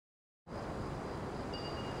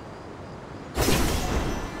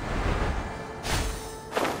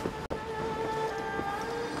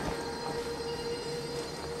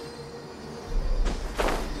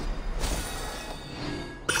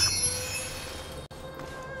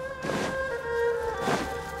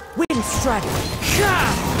Changing strategy.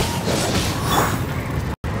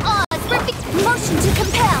 Oz, perfect motion to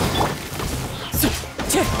compel.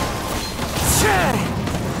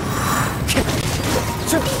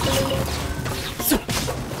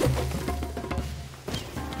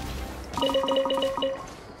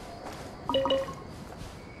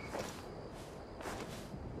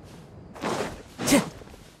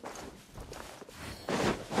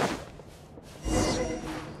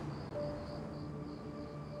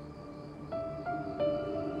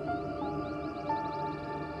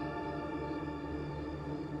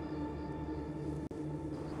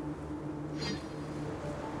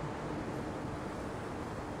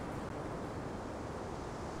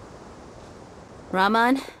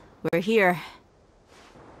 Raman, we're here.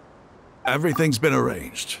 Everything's been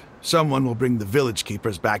arranged. Someone will bring the village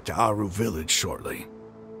keepers back to Aru village shortly.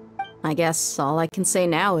 I guess all I can say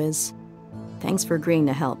now is, thanks for agreeing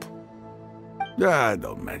to help.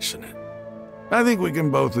 Don't mention it. I think we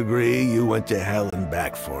can both agree you went to hell and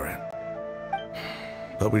back for it.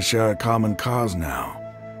 But we share a common cause now.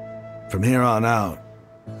 From here on out,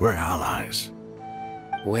 we're allies.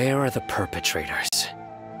 Where are the perpetrators?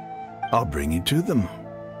 I'll bring you to them.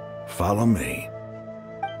 Follow me.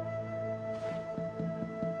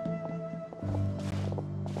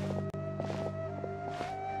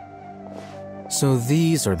 So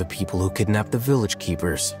these are the people who kidnapped the village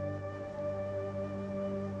keepers.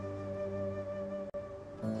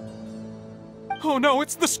 Oh no,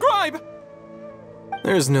 it's the scribe!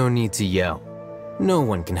 There's no need to yell. No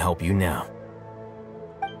one can help you now.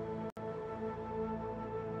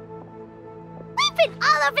 We've been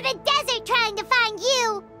all over the desert trying to find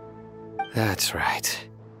you! That's right.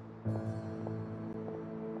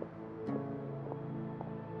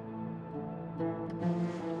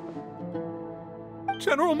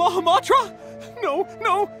 General Mahamatra? No,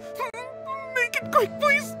 no! Make it quick,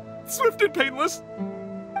 please! Swift and painless!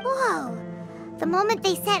 Whoa. The moment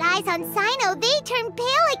they set eyes on Sino, they turn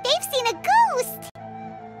pale like they've seen a ghost!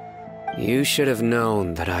 You should have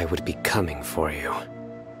known that I would be coming for you.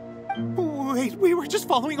 Wait, we were just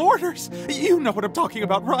following orders! You know what I'm talking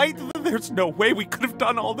about, right? There's no way we could have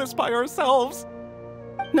done all this by ourselves!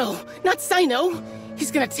 No, not Sino!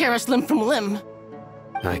 He's gonna tear us limb from limb!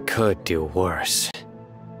 I could do worse.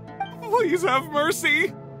 Please have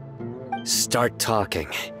mercy! Start talking.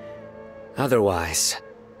 Otherwise,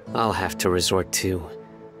 I'll have to resort to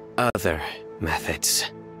other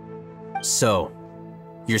methods. So,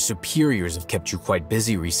 your superiors have kept you quite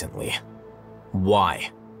busy recently.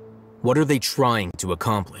 Why? What are they trying to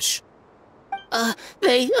accomplish?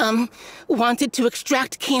 They wanted to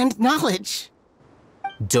extract canned knowledge.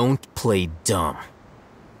 Don't play dumb.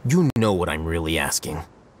 You know what I'm really asking.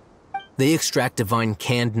 They extract divine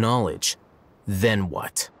canned knowledge. Then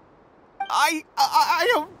what? I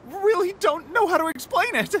really don't know how to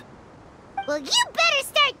explain it. Well, you better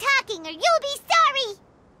start talking or you'll be sorry!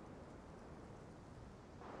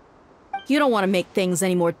 You don't want to make things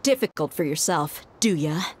any more difficult for yourself, do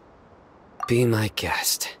ya? Be my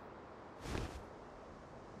guest.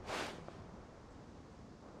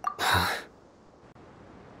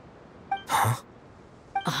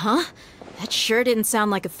 Uh-huh. That sure didn't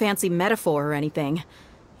sound like a fancy metaphor or anything.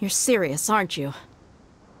 You're serious, aren't you?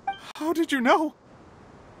 How did you know?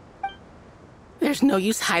 There's no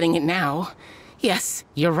use hiding it now. Yes,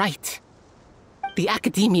 you're right. The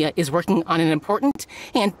Academia is working on an important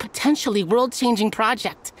and potentially world-changing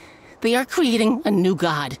project. They are creating a new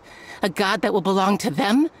god. A god that will belong to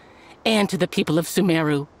them and to the people of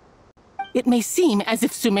Sumeru. It may seem as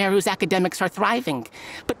if Sumeru's academics are thriving,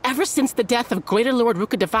 but ever since the death of Greater Lord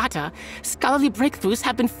Rukkhadevata, scholarly breakthroughs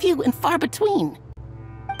have been few and far between.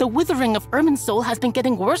 The withering of Irminsul has been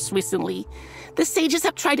getting worse recently. The sages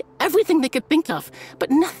have tried everything they could think of, but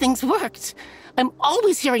nothing's worked. I'm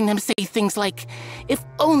always hearing them say things like, if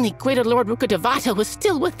only Greater Lord Rukkhadevata was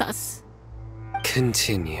still with us.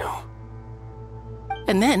 Continue.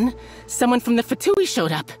 And then, someone from the Fatui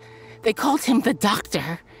showed up. They called him the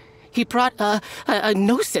Doctor. He brought a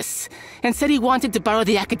gnosis and said he wanted to borrow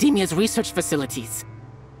the Academia's research facilities.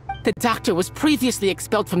 The Doctor was previously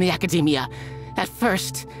expelled from the Academia. At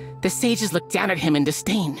first, the sages looked down at him in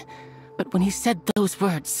disdain. But when he said those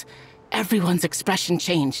words, everyone's expression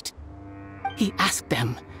changed. He asked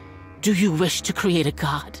them, "Do you wish to create a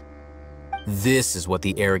god?" This is what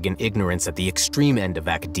the arrogant ignorance at the extreme end of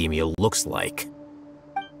academia looks like.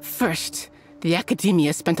 First, the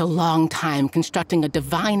Academia spent a long time constructing a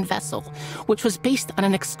divine vessel, which was based on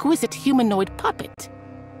an exquisite humanoid puppet.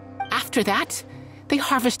 After that, they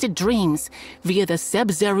harvested dreams via the Zeb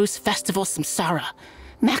Zerus Festival Samsara,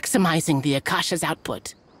 maximizing the Akasha's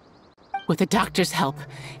output. With the doctor's help,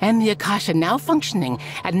 and the Akasha now functioning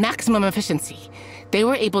at maximum efficiency, they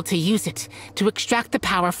were able to use it to extract the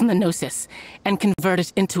power from the Gnosis and convert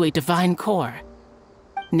it into a divine core.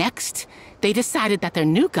 Next, they decided that their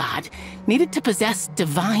new god needed to possess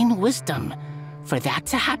divine wisdom. For that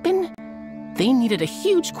to happen, they needed a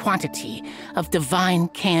huge quantity of divine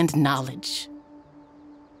canned knowledge.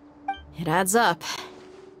 It adds up.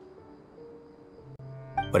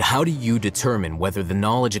 But how do you determine whether the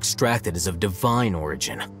knowledge extracted is of divine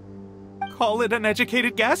origin? Call it an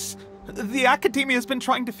educated guess? The Academia has been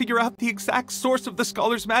trying to figure out the exact source of the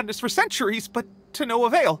Scholar's madness for centuries, but to no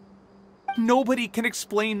avail. Nobody can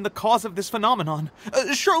explain the cause of this phenomenon.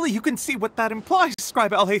 Surely you can see what that implies,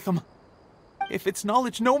 Scribe Alhaitham. If it's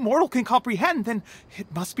knowledge no mortal can comprehend, then it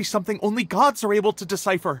must be something only gods are able to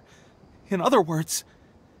decipher. In other words,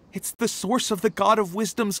 it's the source of the God of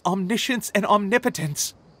Wisdom's omniscience and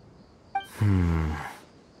omnipotence.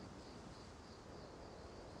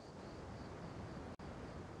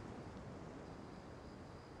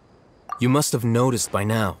 You must have noticed by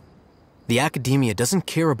now. The Academia doesn't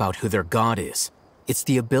care about who their god is. It's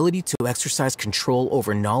the ability to exercise control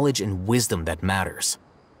over knowledge and wisdom that matters.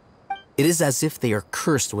 It is as if they are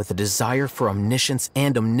cursed with a desire for omniscience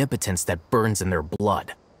and omnipotence that burns in their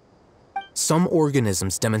blood. Some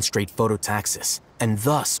organisms demonstrate phototaxis, and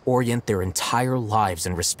thus orient their entire lives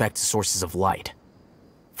in respect to sources of light.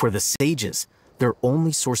 For the sages, their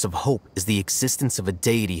only source of hope is the existence of a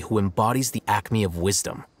deity who embodies the acme of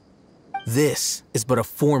wisdom. This is but a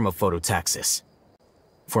form of phototaxis.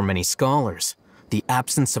 For many scholars, the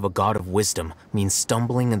absence of a god of wisdom means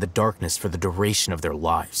stumbling in the darkness for the duration of their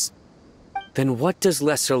lives. Then what does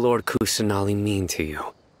Lesser Lord Kusanali mean to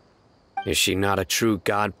you? Is she not a true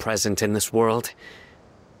god present in this world?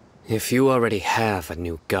 If you already have a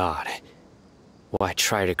new god, why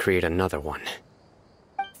try to create another one?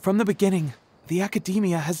 From the beginning, the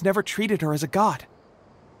Academia has never treated her as a god.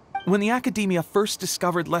 When the Academia first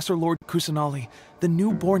discovered Lesser Lord Kusanali, the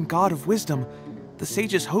newborn god of wisdom, the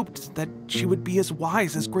sages hoped that she would be as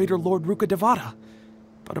wise as Greater Lord Rukkhadevata.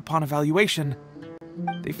 But upon evaluation,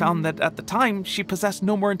 they found that at the time, she possessed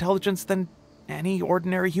no more intelligence than any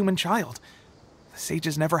ordinary human child. The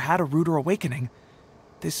sages never had a ruder awakening.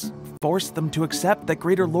 This forced them to accept that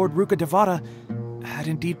Greater Lord Rukkhadevata had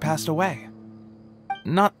indeed passed away.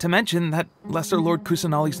 Not to mention that Lesser Lord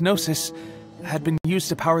Kusanali's Gnosis had been used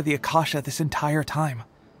to power the Akasha this entire time.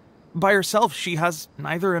 By herself, she has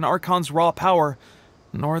neither an Archon's raw power,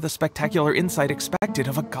 nor the spectacular insight expected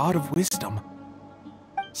of a god of wisdom.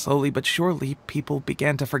 Slowly but surely, people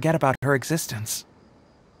began to forget about her existence.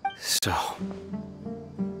 So,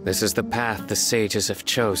 this is the path the sages have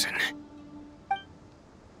chosen.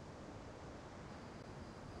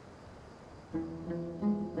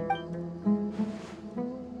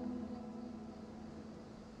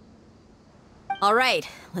 All right,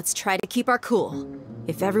 let's try to keep our cool.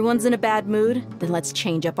 If everyone's in a bad mood, then let's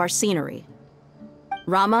change up our scenery.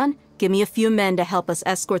 Rahman, give me a few men to help us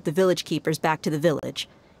escort the village keepers back to the village.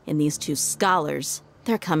 And these two scholars,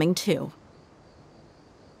 they're coming too.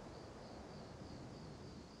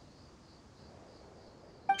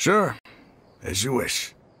 Sure, as you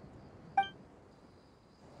wish.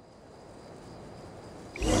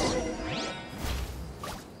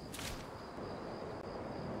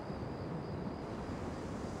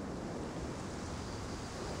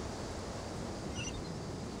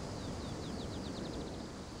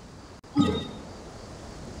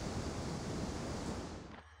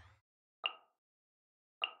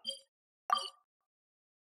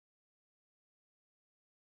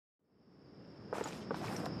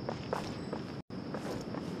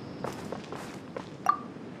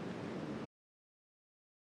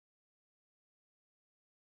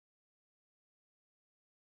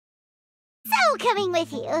 So, coming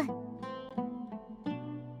with you.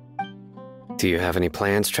 Do you have any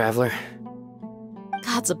plans, Traveler?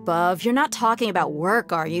 Gods above, you're not talking about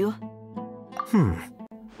work, are you?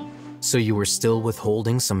 So you were still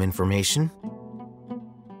withholding some information?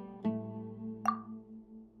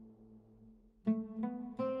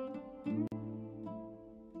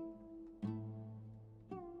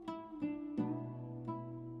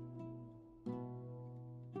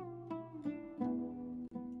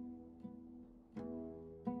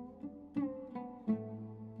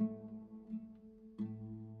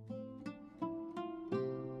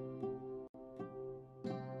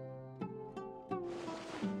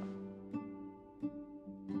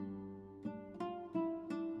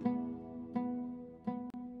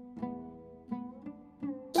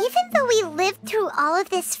 Even though we lived through all of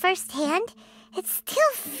this firsthand, it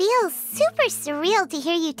still feels super surreal to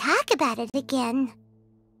hear you talk about it again.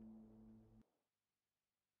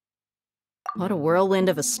 What a whirlwind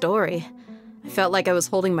of a story. I felt like I was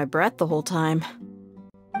holding my breath the whole time.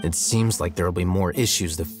 It seems like there'll be more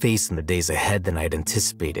issues to face in the days ahead than I'd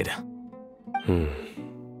anticipated.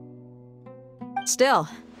 Still,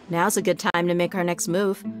 now's a good time to make our next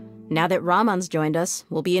move. Now that Ramon's joined us,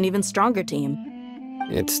 we'll be an even stronger team.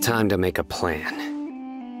 It's time to make a plan.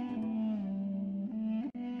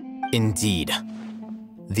 Indeed.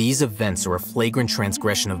 These events are a flagrant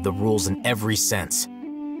transgression of the rules in every sense.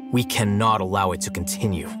 We cannot allow it to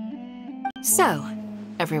continue. So,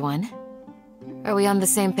 everyone, are we on the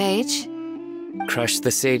same page? Crush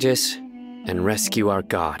the sages and rescue our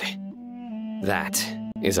god. That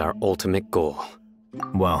is our ultimate goal.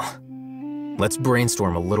 Well, let's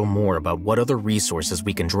brainstorm a little more about what other resources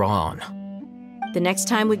we can draw on. The next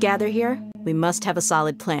time we gather here, we must have a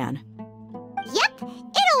solid plan. Yep,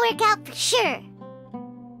 it'll work out for sure.